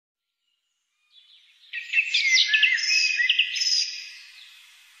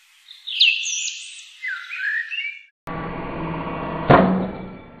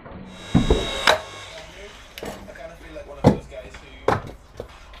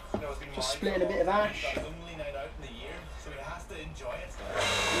Just splitting a bit of ash. And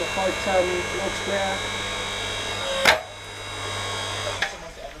the 5-ton log splitter.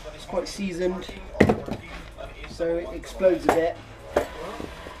 It's quite seasoned, so it explodes a bit.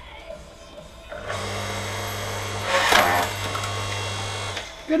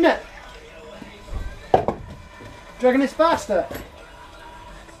 Good, isn't it? Do you reckon it's faster?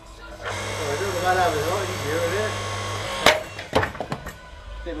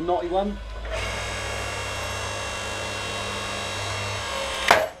 Bit of a knotty one.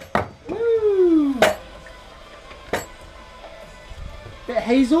 Woo! Bit of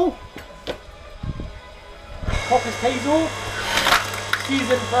Hazel. Coppice Hazel.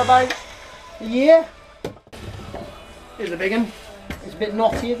 Seasoned for about a year. Here's a big one. It's a bit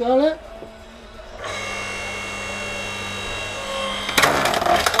knotty as well, isn't it?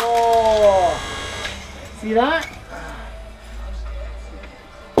 Oh! See that?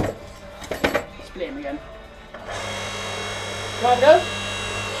 Split him again. Right, go.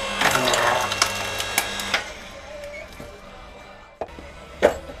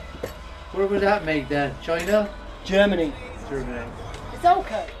 Where was that made then? China? Germany. Germany. It's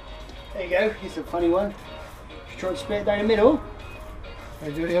ALKO. There you go. Here's a funny one. Just try and split it down the middle. I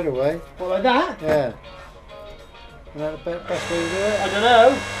do it the other way. What, like that? Yeah. Is that the best way to do it? I don't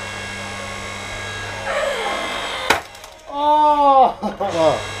know. Oh!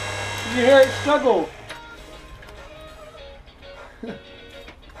 What? Did you hear it struggle?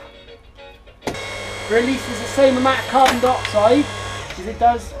 Releases the same amount of carbon dioxide as it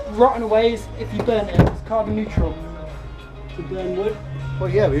does rotting away as if you burn it. It's carbon neutral to burn wood. Well,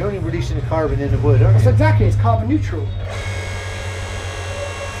 yeah, we're only releasing the carbon in the wood, aren't That's we? exactly, it's carbon neutral.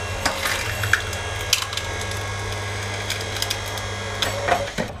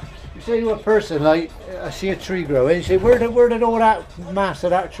 You say to a person, like, I see a tree growing, you say, where did all that mass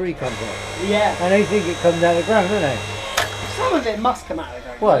of that tree come from? Yeah. And they think it comes out of the ground, don't they? Some of it must come out of the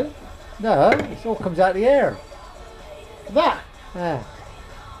ground. What? No, it all comes out of the air. That? Yeah.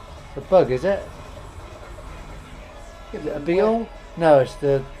 It's a bug, is it? Is it a beetle? No, it's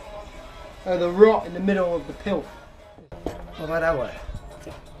the... Oh, the rot in the middle of the pill. What about that way?